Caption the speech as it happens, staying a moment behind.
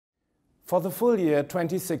For the full year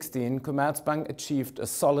 2016, Commerzbank achieved a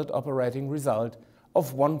solid operating result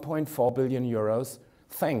of 1.4 billion euros,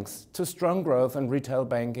 thanks to strong growth in retail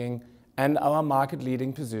banking and our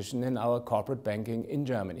market-leading position in our corporate banking in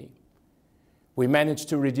Germany. We managed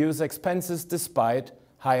to reduce expenses despite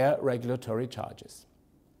higher regulatory charges.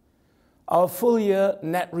 Our full-year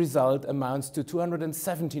net result amounts to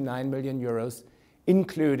 279 million euros,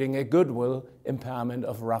 including a goodwill impairment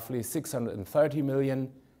of roughly 630 million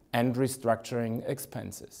and restructuring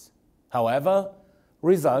expenses. However,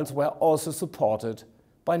 results were also supported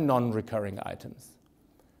by non-recurring items.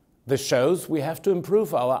 This shows we have to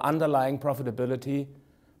improve our underlying profitability,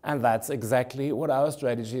 and that's exactly what our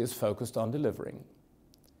strategy is focused on delivering.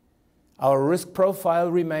 Our risk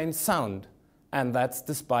profile remains sound, and that's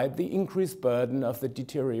despite the increased burden of the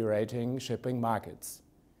deteriorating shipping markets.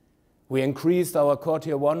 We increased our Core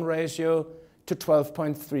Tier 1 ratio to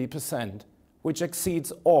 12.3%, which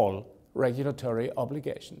exceeds all regulatory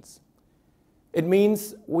obligations. It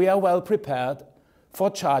means we are well prepared for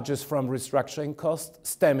charges from restructuring costs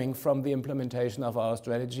stemming from the implementation of our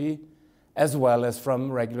strategy, as well as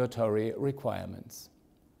from regulatory requirements.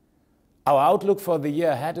 Our outlook for the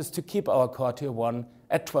year ahead is to keep our Core Tier 1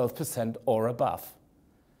 at 12% or above.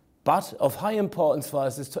 But of high importance for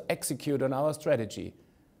us is to execute on our strategy,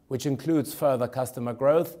 which includes further customer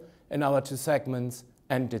growth in our two segments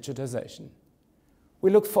and digitization. We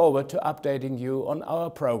look forward to updating you on our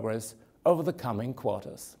progress over the coming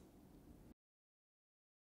quarters.